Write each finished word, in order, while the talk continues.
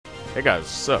Hey guys,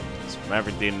 what's up? It's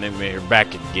Maverick the Enigma here,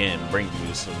 back again, bringing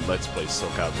you some Let's Play Soul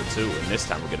Calibur 2, and this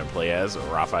time we're gonna play as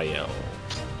Raphael.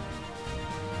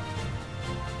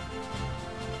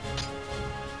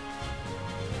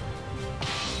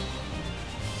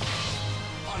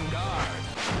 On guard.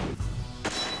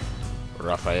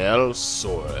 Raphael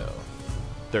Sorel,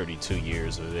 32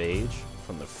 years of age,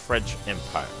 from the French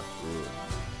Empire,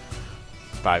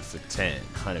 5'10",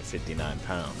 159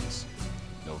 pounds.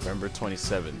 November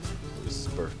 27th was his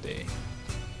birthday.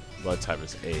 Blood type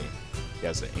is A. He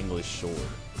has an English sword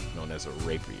known as a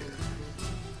rapier.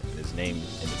 And its name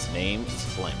is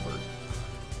Flambert.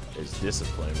 His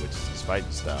discipline, which is his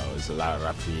fighting style, is La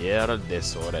Raphael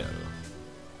Sorel.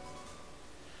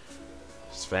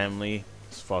 His family,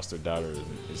 his foster daughter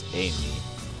is Amy,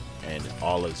 and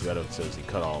all his relatives he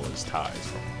cut all his ties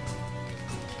from.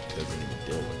 Doesn't even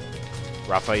deal with them.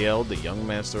 Raphael, the young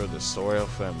master of the Sorel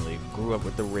family, grew up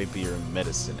with the rapier and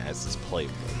medicine as his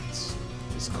playmates.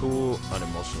 His cool,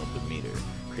 unemotional demeanor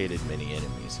created many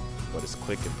enemies, but his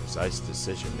quick and precise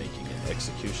decision-making and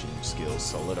execution skills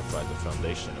solidified the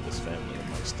foundation of his family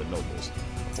amongst the nobles.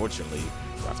 Unfortunately,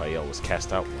 Raphael was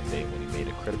cast out one day when he made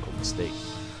a critical mistake.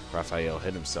 Raphael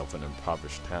hid himself in an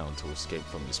impoverished town to escape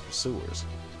from his pursuers.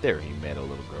 There he met a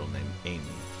little girl named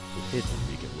Amy, who hid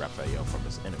Enrique and Raphael from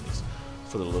his enemies.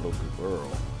 For the little girl,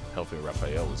 helping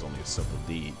Raphael was only a simple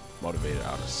deed, motivated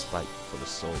out of spite for the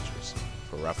soldiers.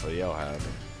 For Raphael, however,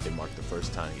 it marked the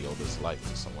first time he owed his life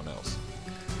to someone else.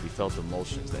 He felt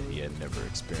emotions that he had never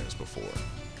experienced before,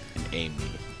 and Amy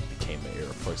became an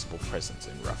irreplaceable presence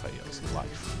in Raphael's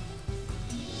life.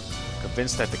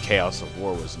 Convinced that the chaos of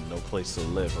war was no place to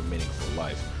live a meaningful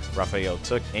life, Raphael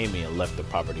took Amy and left the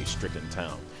poverty-stricken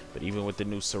town. But even with the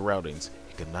new surroundings,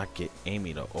 he could not get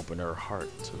Amy to open her heart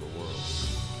to the world.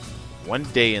 One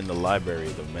day in the library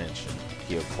of the mansion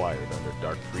he acquired under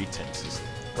dark pretenses,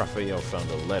 Raphael found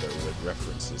a letter with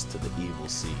references to the evil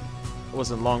seed. It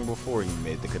wasn't long before he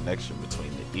made the connection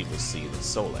between the evil seed and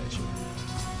soul edge.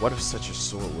 What if such a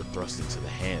sword were thrust into the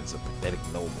hands of pathetic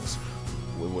nobles?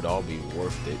 It would all be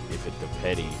worth it if the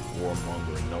petty,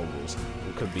 warmongering nobles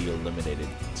who could be eliminated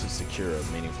to secure a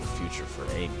meaningful future for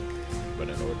Amy. But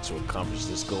in order to accomplish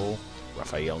this goal,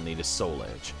 Raphael needed soul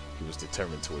edge. He was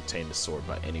determined to attain the sword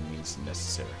by any means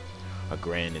necessary. A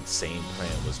grand, insane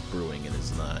plan was brewing in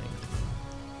his mind,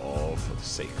 all for the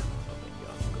sake of a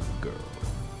young girl.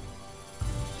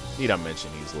 Need I mention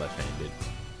he's left-handed?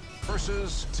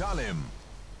 Versus Talim.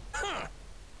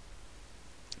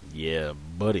 Yeah,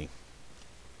 buddy.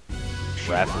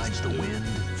 She rides the wind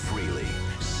freely,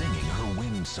 singing her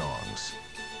winged songs.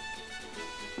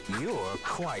 You're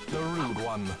quite the rude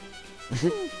one.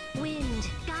 Wind,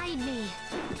 guide me.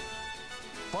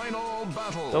 Final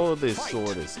battle. Though this Fight.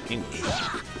 sword is English,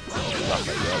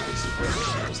 Raphael is French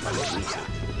and knows how to use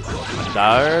it.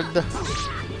 Guard,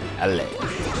 allez.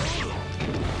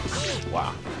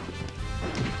 Wow.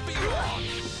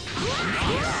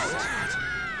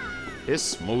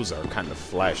 His moves are kind of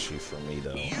flashy for me,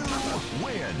 though. You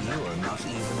are not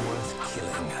even worth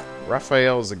killing.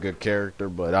 Raphael's a good character,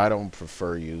 but I don't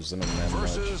prefer using him that much.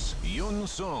 Versus Yun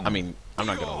Sung. I mean, I'm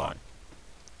not gonna lie.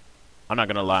 I'm not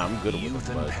gonna lie, I'm good with Youth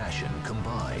him, and but passion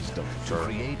combined don't to prefer.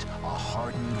 create a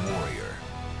hardened warrior.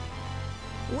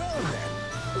 Well then,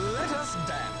 let us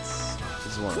dance.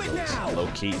 this is one of Quit now! those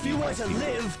low-key If you want to people.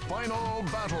 live, Final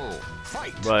battle.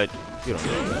 Fight. But you don't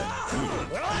know that.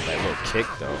 That little kick,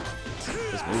 though.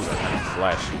 His moves are kind of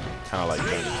flashy, kind of like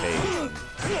Johnny Cage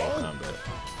in Mortal Kombat.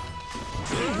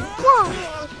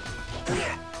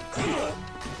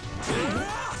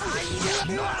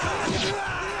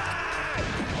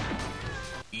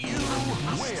 You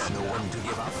win. No one to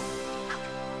give up.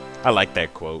 I like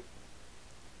that quote,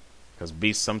 because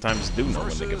beasts sometimes do know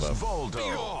when to give Versus up.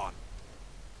 Voldo.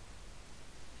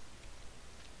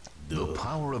 The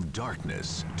power of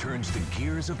darkness turns the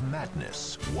gears of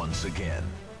madness once again.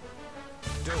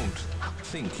 Don't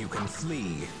think you can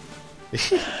flee.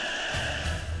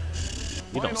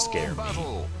 You don't scare me.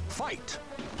 Battle. Fight.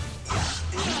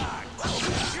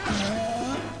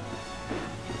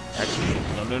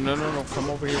 Actually, no. Come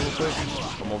over here real quick.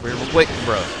 Come over here real quick,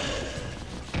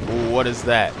 bruh. Ooh, what is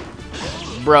that?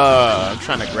 Bruh, I'm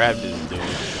trying to grab this dude.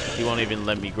 He won't even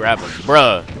let me grab him.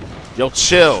 Bruh. Yo,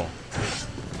 chill.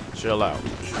 Chill out.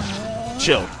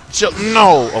 Chill.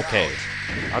 No! Okay.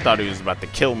 I thought he was about to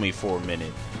kill me for a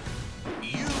minute.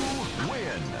 You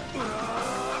win.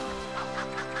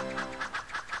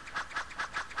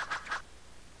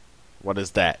 What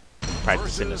is that?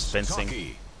 Practicing his Versus fencing?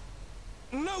 Taki.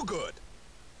 No good.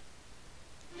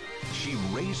 She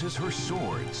raises her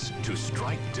swords to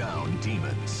strike down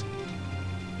demons.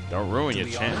 Don't ruin To your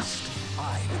be chance.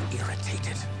 honest, I'm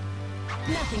irritated.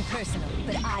 Nothing personal,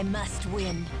 but I must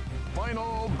win.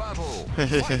 Final battle.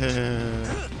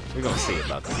 We're gonna see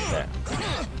about that.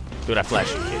 Do that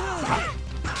flashing kick.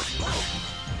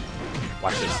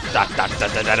 Watch this. Da, da, da, da,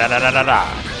 da, da, da, da, da, da.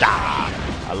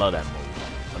 I love that move.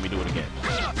 Let me do it again.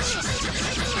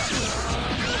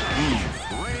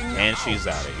 And she's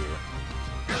out of here.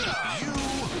 You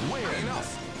win. Enough.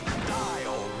 Die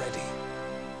already.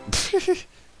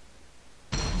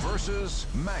 Versus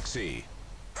Maxi.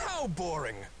 How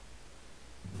boring.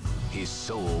 His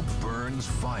soul burns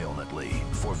violently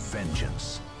for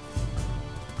vengeance.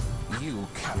 You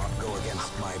cannot go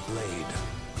against my blade.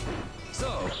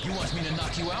 So, you want me to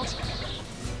knock you out?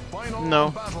 Final No.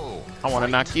 battle. I want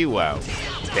to knock you out.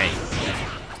 Dang.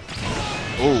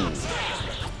 Ooh.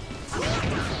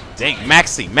 Dang,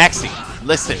 Maxi,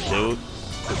 listen, dude.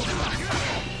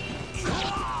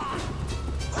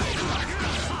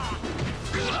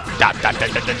 Da, da, da,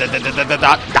 da, da, da, da, da, da,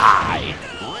 da, die.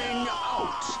 Ring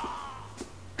out.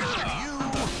 You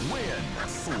win.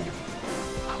 Fool.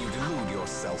 You delude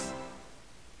yourself.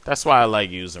 That's why I like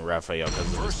using Raphael, because of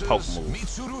his Versus poke move.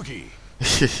 Mitsurugi.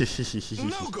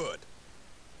 No good.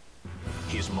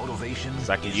 His motivation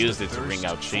I can is use the it to wring thirst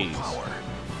out for cheese. power.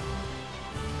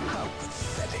 How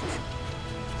pathetic.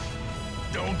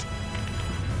 Don't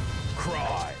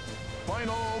cry.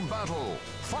 Final battle.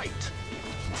 Fight.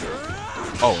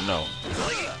 Oh no.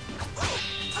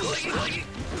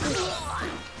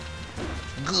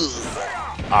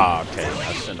 Ah, okay.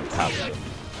 I shouldn't have copied it.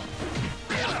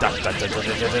 Da, da, da, da, da, da,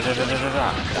 da, da, da, da, da.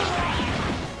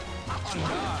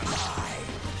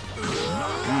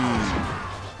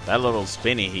 That little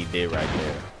spinny he did right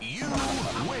there. You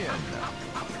win.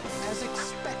 As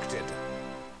expected.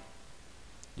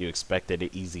 You expected an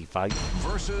easy fight?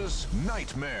 Versus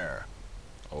Nightmare.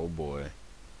 Oh boy.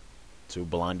 Two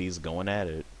blondies going at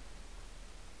it.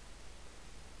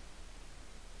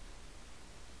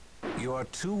 You're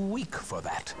too weak for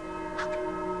that.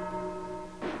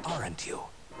 Aren't you?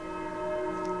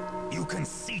 You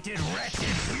conceited,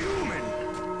 wretched human!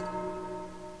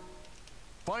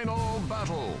 Final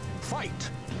battle. Fight.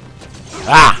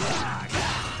 Ah!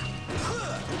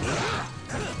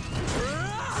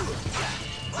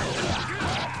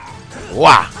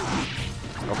 Wow.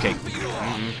 Okay.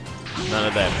 None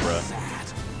of that, bruh.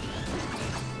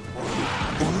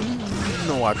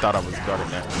 No, I thought I was guarding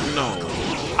that. No.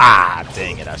 Ah,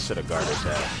 dang it. I should have guarded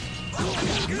that.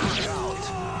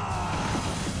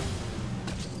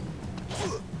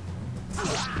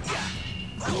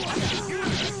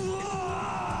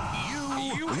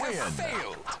 You have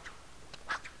failed.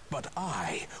 But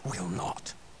I will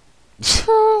not.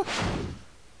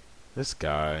 This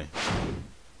guy.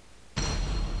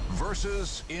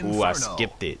 Versus Inferno. Ooh, I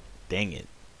skipped it. Dang it.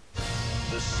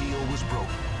 The seal was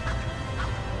broken.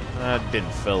 I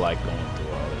didn't feel like going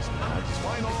through all this, man. I just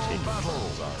wanted Final to kick battle.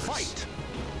 his arms. Fight.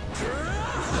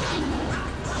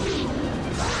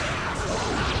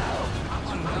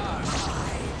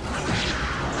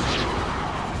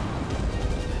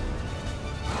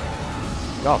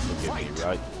 Y'all forgive me,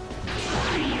 right?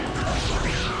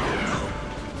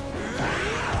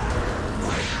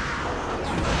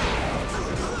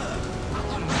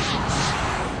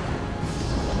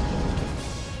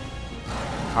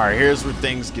 Alright, here's where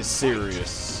things get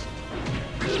serious.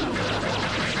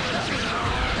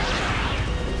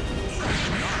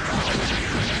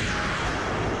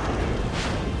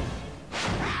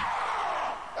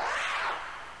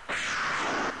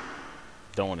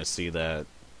 Don't want to see that.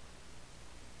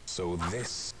 So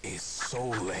this is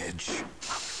Soul Edge.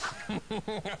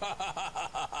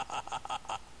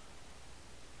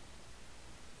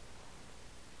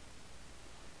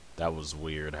 That was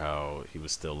weird how he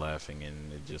was still laughing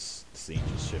and it just, the scene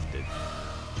just shifted.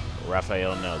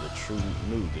 Raphael knew the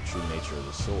true nature of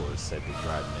the sword, said to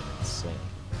drive men insane.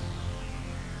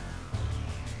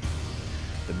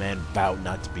 The man vowed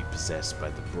not to be possessed by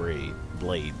the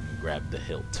blade and grabbed the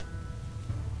hilt.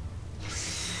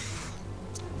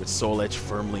 With Soul Edge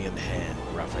firmly in hand,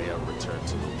 Raphael returned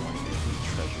to the one that he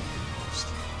treasured the most.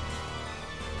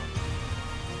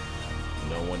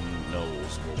 No one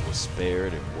knows what was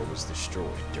spared and what was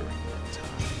destroyed during that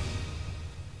time.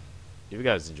 If you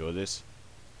guys enjoyed this,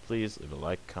 please leave a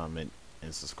like, comment,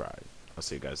 and subscribe. I'll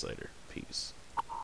see you guys later. Peace.